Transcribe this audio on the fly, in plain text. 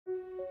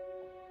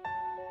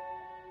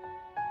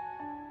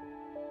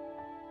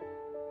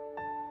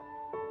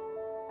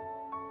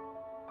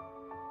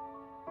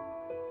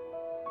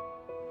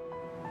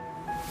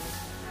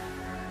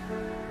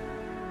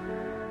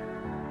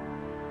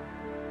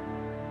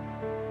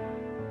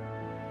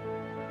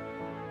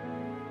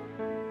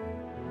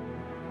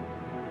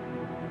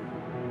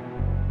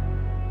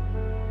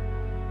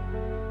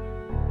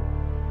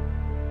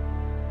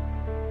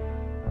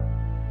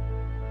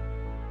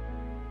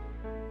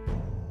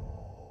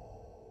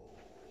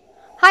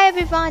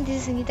everyone,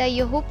 this is Sangeeta.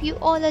 I hope you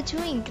all are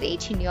doing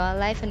great in your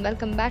life and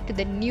welcome back to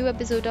the new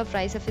episode of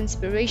Rise of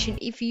Inspiration.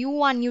 If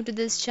you are new to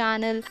this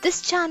channel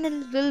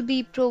will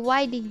be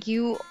providing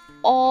you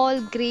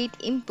all great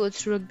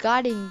inputs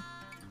regarding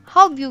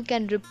how you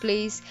can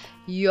replace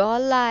your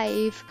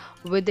life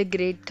with the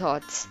great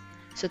thoughts.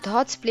 So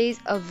thoughts plays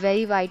a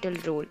very vital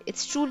role.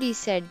 It's truly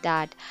said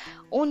that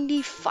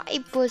only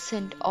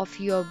 5% of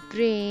your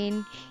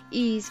brain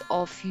is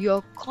of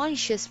your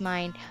conscious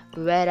mind,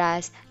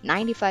 whereas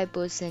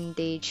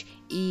 95%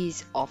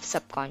 is of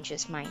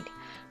subconscious mind.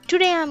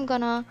 Today I'm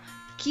gonna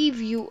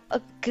give you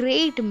a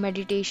great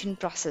meditation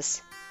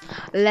process.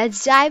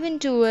 Let's dive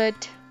into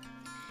it.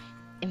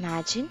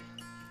 Imagine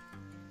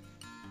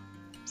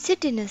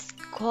sit in a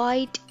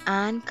quiet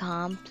and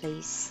calm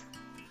place.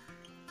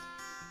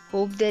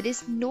 Hope there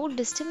is no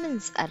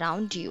disturbance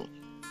around you.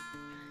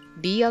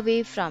 Be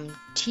away from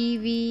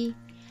TV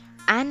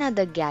and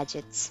other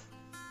gadgets.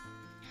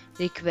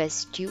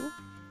 Request you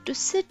to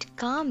sit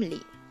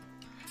calmly.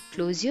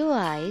 Close your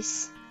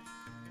eyes.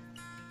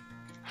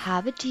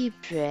 Have a deep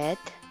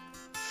breath.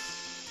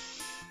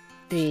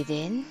 Breathe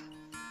in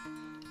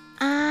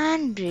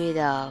and breathe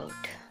out.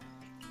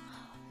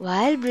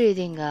 While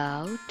breathing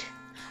out,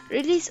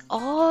 release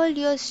all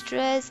your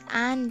stress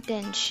and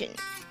tension.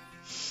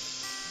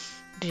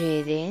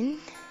 Breathe in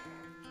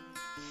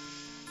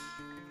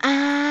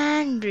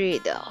and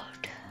breathe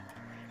out.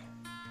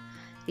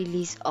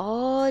 Release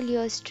all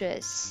your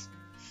stress.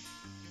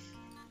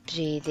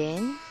 Breathe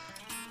in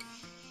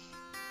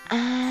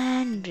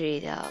and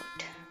breathe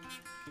out.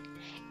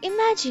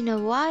 Imagine a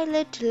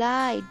violet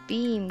light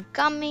beam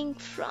coming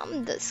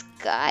from the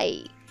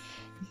sky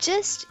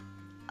just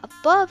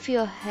above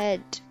your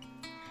head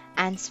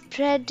and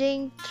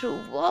spreading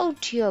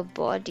throughout your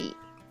body.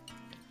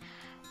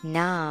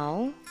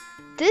 Now,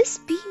 this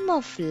beam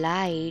of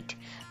light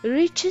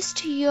reaches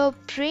to your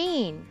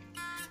brain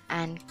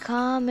and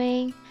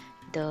calming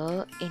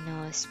the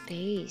inner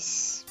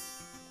space.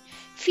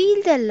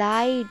 Feel the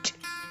light.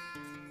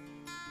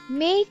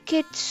 Make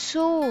it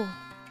so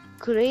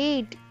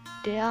great,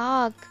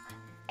 dark,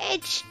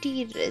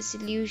 HD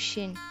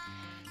resolution.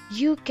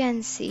 You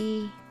can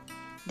see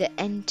the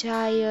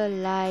entire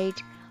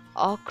light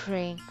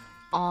occurring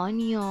on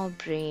your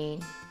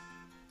brain.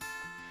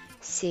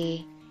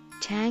 Say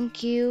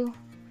thank you,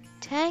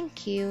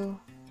 thank you,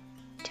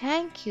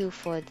 thank you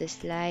for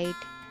this light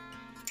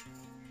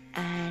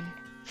and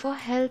for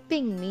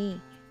helping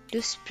me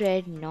to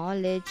spread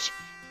knowledge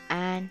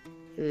and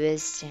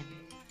wisdom.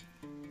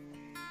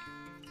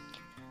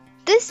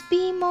 This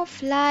beam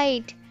of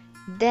light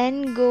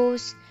then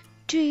goes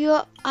to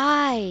your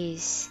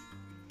eyes.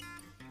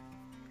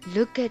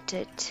 Look at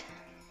it.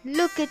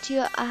 Look at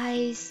your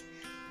eyes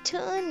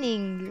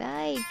turning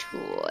light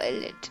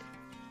violet.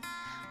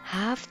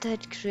 Have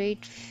that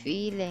great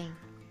feeling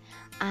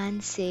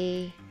and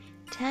say,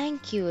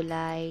 thank you,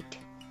 light.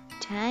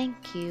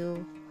 Thank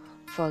you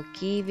for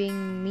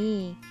giving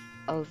me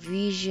a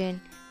vision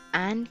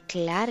and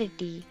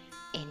clarity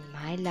in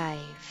my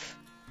life.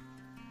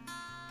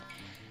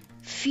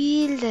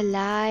 Feel the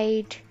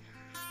light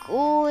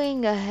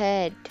going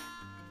ahead.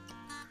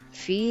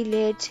 Feel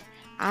it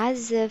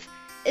as if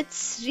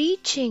it's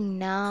reaching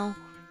now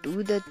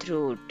to the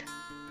throat.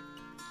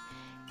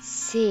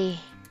 Say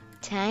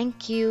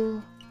thank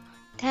you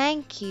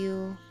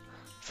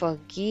for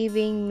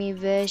giving me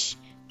wish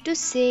to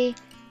say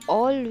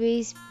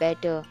always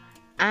better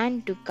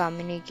and to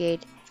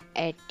communicate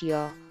at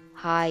your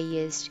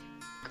highest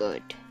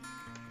good.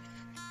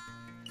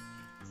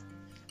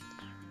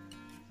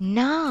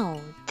 Now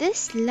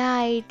this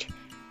light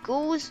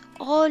goes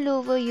all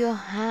over your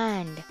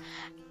hand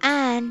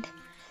and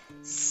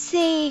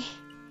say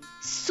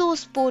so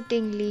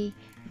sportingly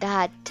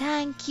that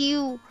thank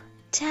you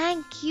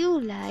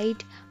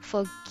light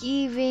for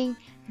giving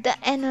the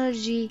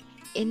energy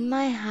in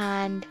my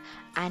hand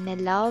and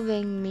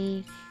allowing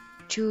me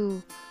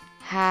to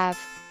have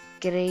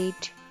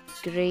great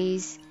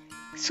grace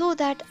so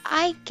that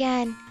I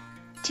can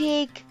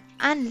take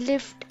and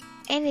lift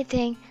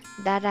anything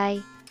that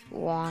I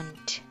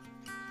want.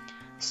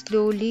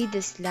 Slowly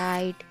this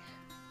light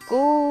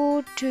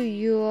go to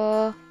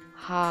your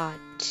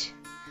heart.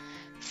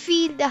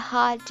 Feel the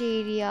heart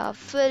area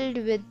filled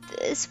with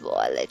this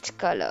violet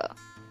color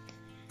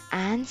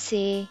and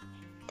say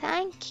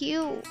thank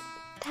you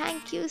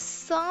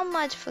so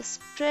much for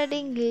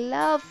spreading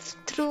love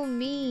through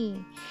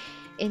me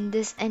in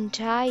this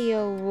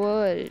entire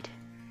world.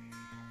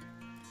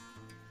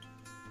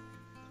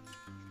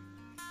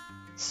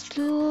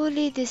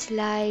 Slowly this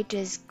light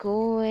is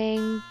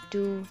going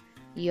to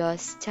your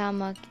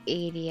stomach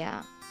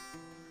area.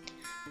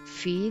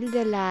 Feel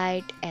the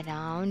light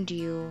around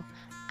you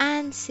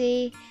and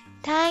say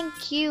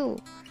thank you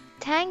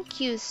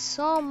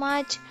so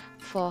much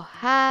for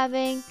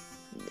having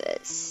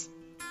this,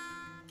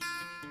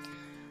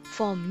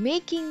 for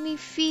making me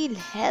feel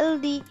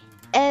healthy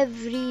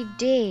every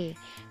day,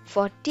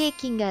 for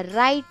taking a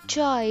right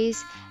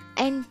choice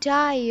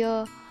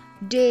entire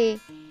day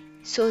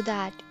so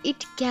that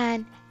it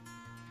can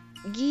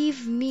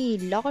give me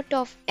lot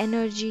of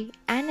energy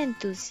and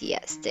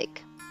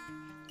enthusiastic.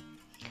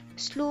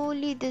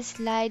 Slowly this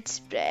light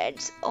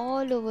spreads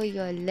all over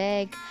your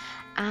leg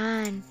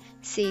and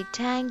say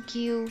thank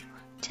you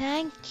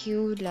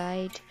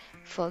light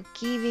for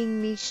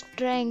giving me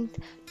strength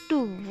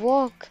to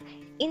walk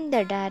in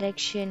the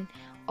direction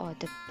or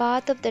the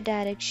path of the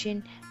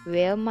direction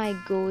where my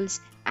goals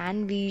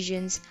and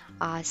visions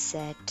are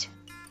set.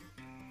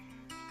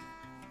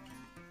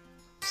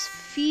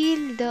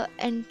 Feel the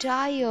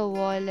entire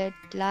violet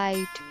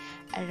light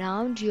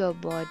around your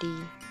body.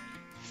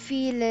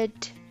 Feel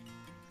it,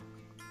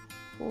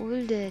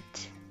 hold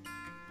it,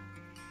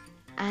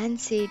 and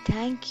say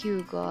thank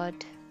you, God.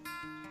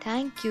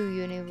 Thank you,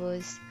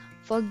 universe,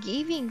 for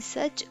giving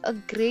such a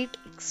great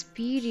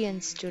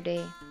experience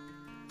today.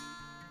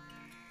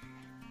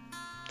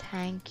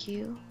 Thank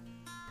you.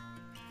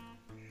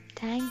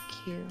 Thank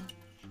you.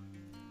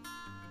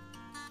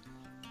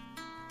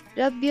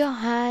 Rub your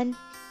hand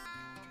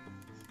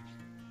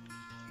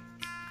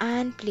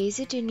and place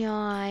it in your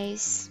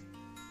eyes.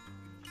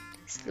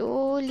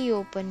 Slowly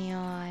open your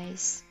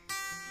eyes.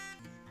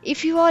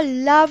 If you all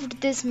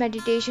loved this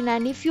meditation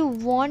and if you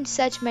want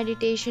such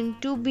meditation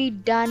to be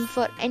done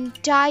for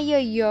entire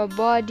your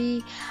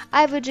body,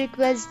 I would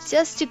request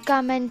just to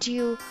comment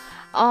you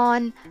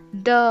on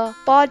the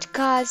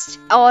podcast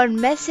or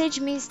message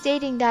me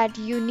stating that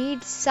you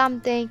need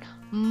something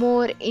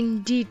more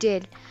in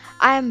detail.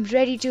 I am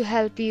ready to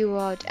help you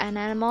out and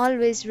I am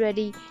always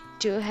ready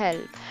to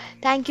help.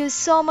 Thank you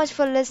so much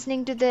for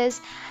listening to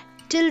this.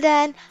 Till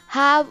then,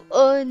 have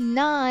a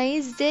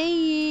nice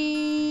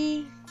day.